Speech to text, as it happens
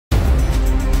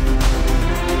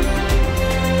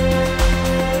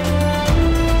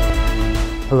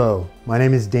Hello, my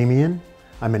name is Damian.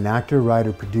 I'm an actor,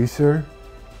 writer, producer,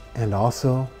 and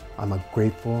also I'm a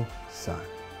grateful son.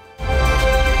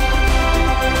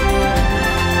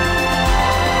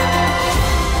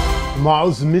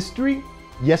 Tomorrow's mystery,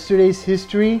 yesterday's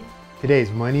history, today's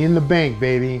money in the bank,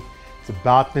 baby. It's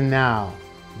about the now,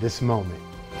 this moment.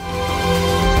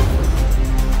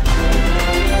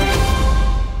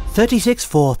 36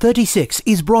 for 36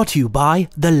 is brought to you by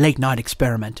The Late Night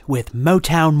Experiment with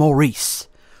Motown Maurice.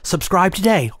 Subscribe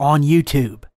today on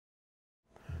YouTube.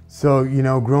 So,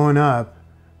 growing up,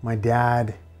 my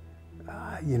dad,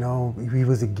 he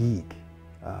was a geek.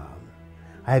 I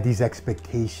had these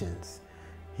expectations.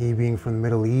 He being from the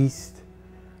Middle East,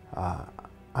 I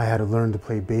had to learn to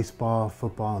play baseball,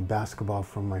 football, and basketball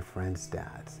from my friends'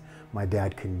 dads. My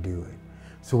dad couldn't do it.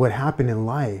 So what happened in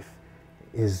life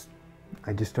is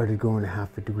I just started going a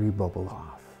half a degree bubble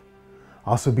off.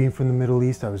 Also being from the Middle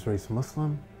East, I was raised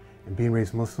Muslim, and being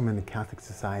raised Muslim in the Catholic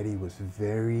society was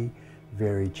very,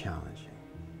 very challenging.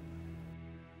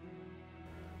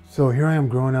 So here I am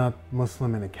growing up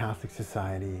Muslim in a Catholic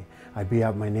society. I'd be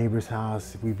at my neighbor's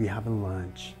house, we'd be having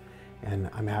lunch, and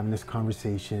I'm having this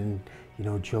conversation,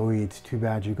 Joey, it's too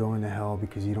bad you're going to hell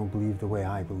because you don't believe the way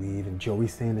I believe, and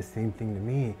Joey's saying the same thing to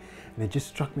me, and it just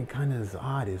struck me kind of as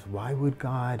odd, is why would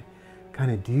God kind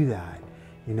of do that?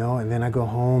 And then I go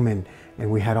home and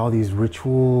we had all these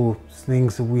ritual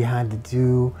things that we had to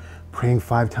do, praying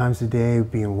 5 times a day,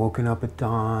 being woken up at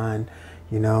dawn,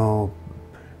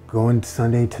 going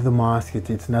Sunday to the mosque.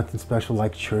 It's nothing special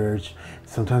like church.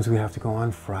 Sometimes we have to go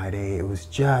on Friday. It was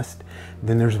just,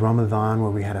 then there's Ramadan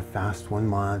where we had to fast 1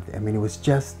 month. It was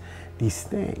just these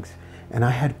things. And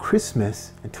I had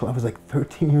Christmas until I was like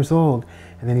 13 years old.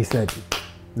 And then he said,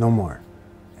 no more.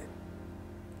 It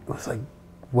was like,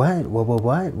 what?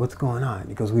 What's going on?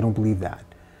 He goes, we don't believe that.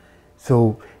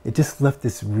 So it just left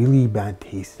this really bad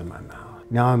taste in my mouth.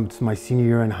 Now it's my senior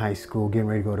year in high school, getting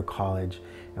ready to go to college,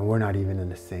 and we're not even in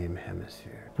the same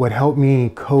hemisphere. What helped me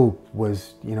cope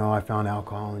was, I found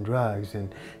alcohol and drugs,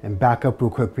 and back up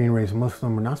real quick, being raised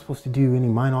Muslim, we're not supposed to do any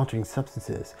mind-altering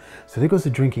substances. So there goes the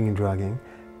drinking and drugging,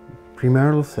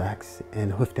 premarital sex,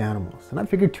 and hoofed animals. And I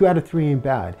figured 2 out of 3 ain't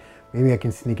bad. Maybe I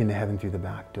can sneak into heaven through the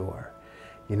back door.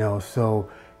 So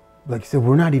like I said,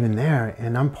 we're not even there,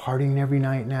 and I'm partying every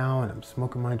night now, and I'm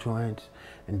smoking my joints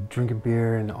and drinking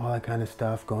beer and all that kind of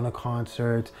stuff, going to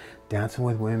concerts, dancing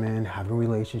with women, having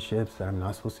relationships that I'm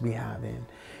not supposed to be having,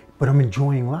 but I'm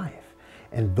enjoying life.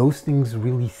 And those things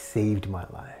really saved my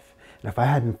life. And if I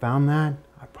hadn't found that,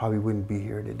 I probably wouldn't be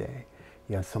here today.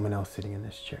 You have someone else sitting in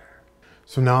this chair.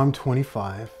 So now I'm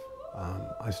 25.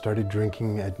 I started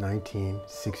drinking at 19,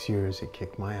 6 years, it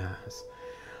kicked my ass.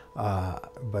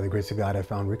 By the grace of God, I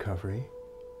found recovery.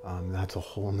 That's a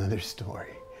whole nother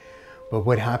story. But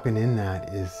what happened in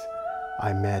that is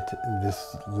I met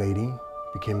this lady,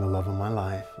 became the love of my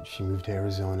life. She moved to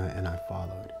Arizona and I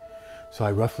followed. So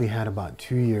I roughly had about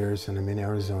 2 years, and I'm in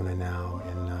Arizona now,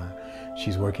 and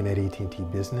she's working at AT&T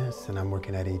Business and I'm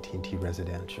working at AT&T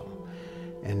Residential.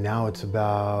 And now it's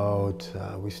about,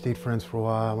 we stayed friends for a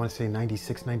while, I want to say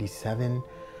 96, 97.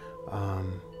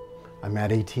 I'm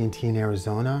at AT&T in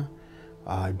Arizona,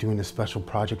 doing a special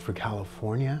project for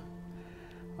California.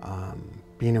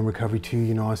 Being in recovery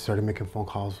too, I started making phone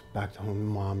calls back to home to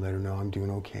mom, let her know I'm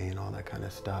doing okay and all that kind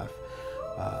of stuff.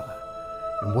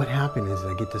 And what happened is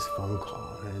I get this phone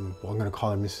call, and I'm gonna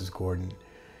call her Mrs. Gordon.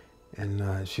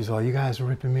 And she's all, you guys are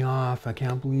ripping me off, I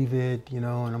can't believe it, and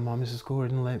I'm all, Mrs.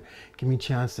 Gordon, give me a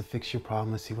chance to fix your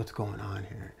problem, let's see what's going on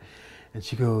here. And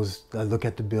she goes, I look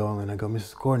at the bill and I go,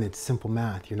 Mrs. Gordon, it's simple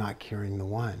math. You're not carrying the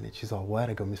 1. And she's all, what?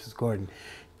 I go, Mrs. Gordon,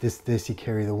 this, you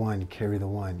carry the 1, you carry the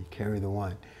 1, you carry the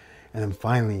 1. And then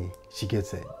finally she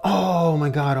gets it. Oh my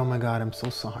God, I'm so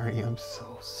sorry, I'm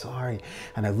so sorry.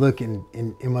 And I look and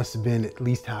it must have been at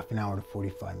least half an hour to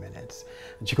 45 minutes.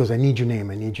 And she goes, I need your name,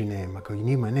 I need your name. I go, you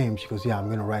need my name? She goes, yeah, I'm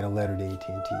gonna write a letter to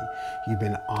AT&T. You've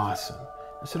been awesome.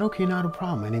 I said, okay, not a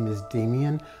problem. My name is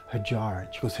Damian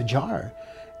Hajjar. She goes, Hajjar?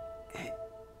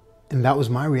 And that was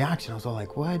my reaction. I was all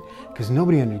like, what? Because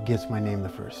nobody gets my name the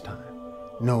first time.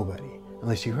 Nobody,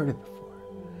 unless you heard it before.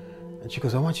 And she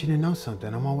goes, I want you to know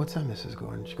something. I'm all, what's that, Mrs.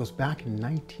 Gordon? She goes, back in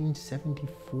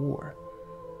 1974,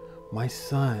 my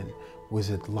son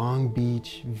was at Long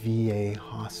Beach VA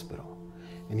hospital.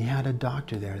 And he had a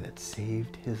doctor there that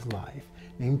saved his life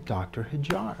named Dr.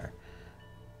 Hajjar.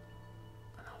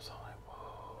 And I was all like,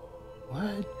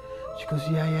 whoa, what? She goes,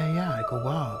 yeah. I go,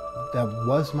 wow, that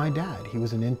was my dad. He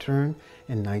was an intern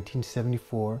in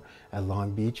 1974 at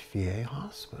Long Beach VA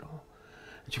Hospital.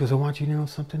 And she goes, I want you to know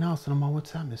something else. And I'm all,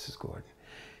 what's that, Mrs. Gordon?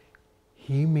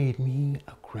 He made me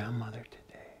a grandmother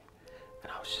today.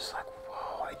 And I was just like,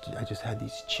 whoa, I just had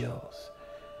these chills.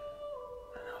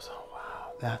 And I was like,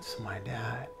 wow, that's my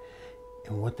dad.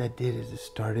 And what that did is it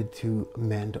started to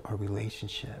mend our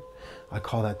relationship. I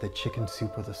call that the chicken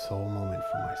soup of the soul moment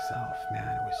for myself, man.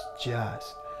 It was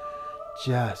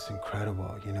just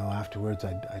incredible. You know, afterwards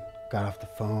I got off the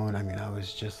phone. I mean, I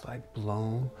was just like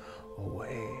blown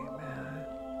away, man,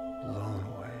 blown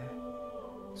away.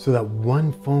 So that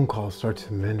one phone call starts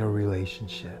to mend our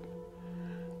relationship.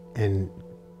 And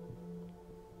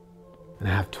I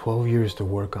have 12 years to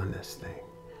work on this thing.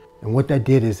 And what that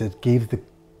did is it gave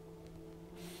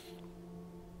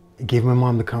my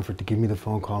mom the comfort to give me the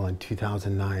phone call in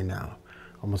 2009 now,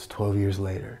 almost 12 years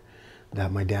later,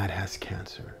 that my dad has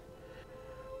cancer.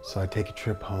 So I take a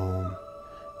trip home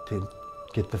to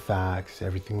get the facts.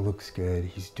 Everything looks good.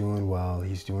 He's doing well.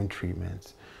 He's doing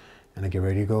treatments. And I get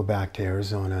ready to go back to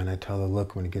Arizona, and I tell her,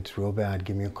 look, when it gets real bad,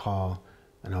 give me a call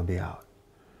and I'll be out.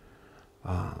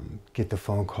 Get the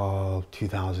phone call,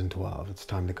 2012, it's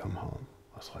time to come home.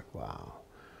 I was like, wow.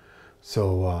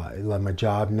 So I let my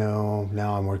job know.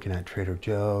 Now I'm working at Trader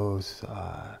Joe's,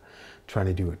 trying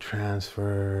to do a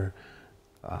transfer.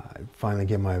 Finally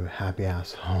get my happy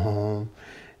ass home,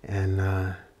 and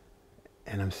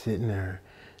I'm sitting there.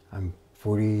 I'm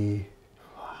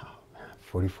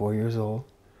 44 years old,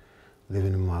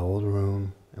 living in my old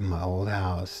room, in my old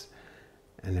house,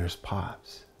 and there's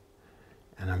Pops.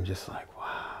 And I'm just like,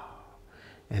 wow.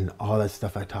 And all that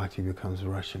stuff I talked to becomes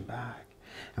rushing back.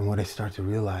 And what I start to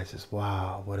realize is,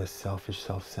 wow, what a selfish,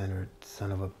 self-centered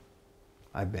son of a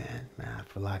I've been, man,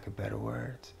 for lack of better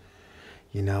words.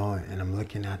 You know, and I'm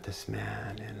looking at this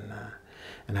man,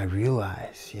 and I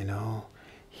realize, you know,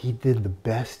 he did the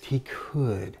best he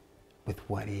could with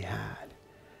what he had.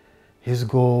 His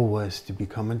goal was to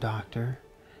become a doctor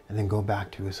and then go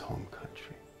back to his home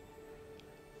country.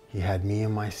 He had me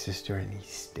and my sister, and he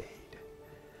stayed,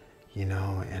 you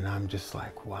know, and I'm just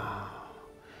like, wow.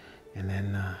 And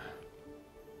then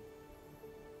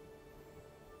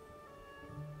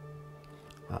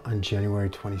on January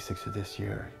 26th of this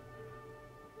year,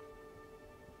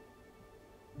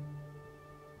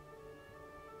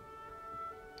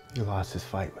 he lost his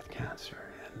fight with cancer,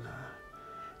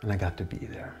 and I got to be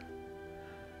there.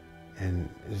 And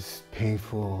as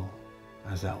painful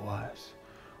as that was,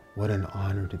 what an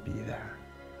honor to be there.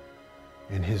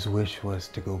 And his wish was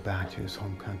to go back to his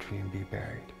home country and be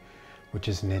buried, which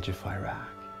is Najaf, Iraq.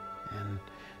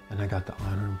 And I got the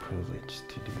honor and privilege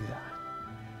to do that.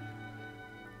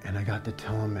 And I got to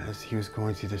tell him as he was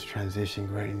going through this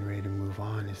transition, getting ready to move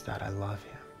on, is that I love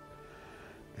him.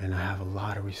 And I have a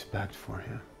lot of respect for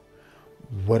him.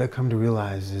 What I come to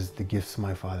realize is the gifts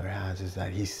my father has is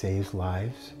that he saves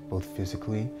lives, both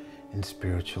physically and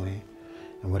spiritually.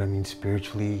 And what I mean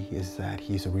spiritually is that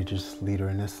he's a religious leader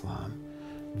in Islam,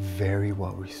 very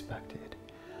well respected,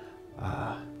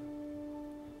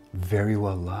 very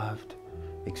well loved,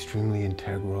 extremely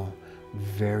integral,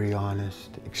 very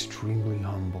honest, extremely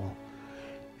humble.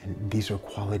 And these are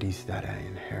qualities that I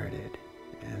inherited.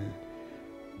 And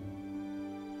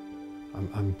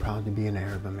I'm proud to be an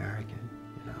Arab American,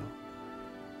 you know.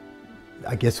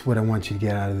 I guess what I want you to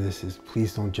get out of this is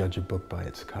please don't judge a book by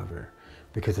its cover,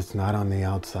 because it's not on the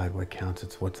outside what counts,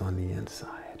 it's what's on the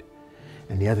inside.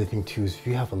 And the other thing too is if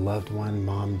you have a loved one,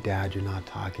 mom, dad, you're not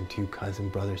talking to, cousin,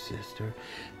 brother, sister,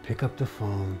 pick up the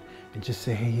phone and just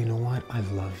say, hey, you know what? I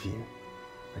love you.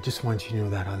 I just want you to know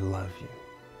that I love you.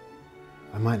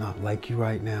 I might not like you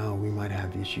right now, we might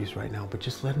have issues right now, but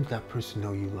just let that person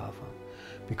know you love them.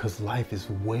 Because life is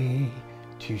way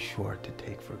too short to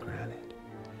take for granted.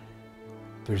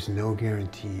 There's no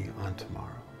guarantee on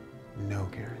tomorrow, no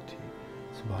guarantee.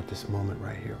 It's about this moment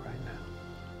right here, right now.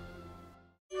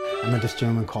 I met this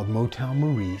gentleman called Motown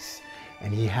Maurice,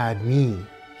 and he had me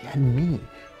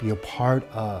be a part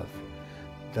of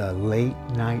the late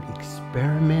night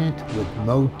experiment with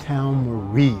Motown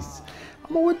Maurice.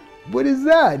 I'm like, what is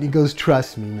that? And he goes,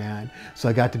 trust me, man. So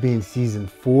I got to be in season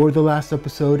 4, the last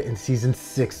episode, and season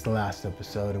 6, the last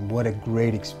episode, and what a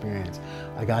great experience.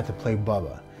 I got to play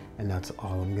Bubba, and that's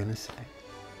all I'm gonna say.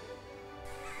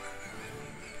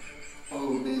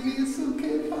 Oh, baby, it's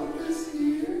okay, Papa's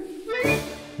here.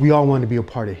 We all want to be a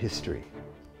part of history.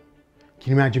 Can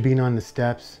you imagine being on the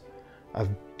steps of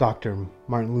Dr.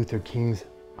 Martin Luther King's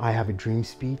I Have a Dream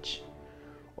speech?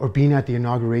 Or being at the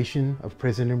inauguration of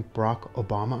President Barack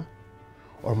Obama?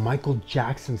 Or Michael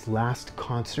Jackson's last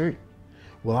concert?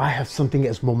 Well, I have something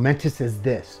as momentous as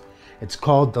this. It's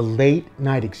called The Late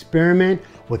Night Experiment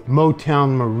with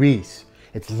Motown Maurice.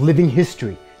 It's living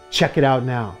history. Check it out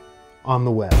now on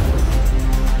the web.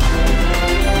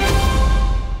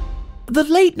 The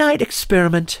Late Night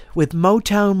Experiment with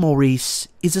Motown Maurice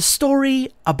is a story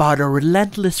about a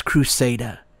relentless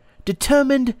crusader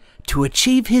determined to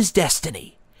achieve his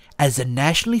destiny as a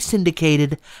nationally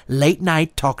syndicated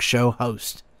late-night talk show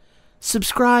host.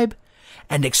 Subscribe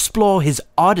and explore his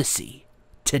odyssey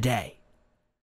today.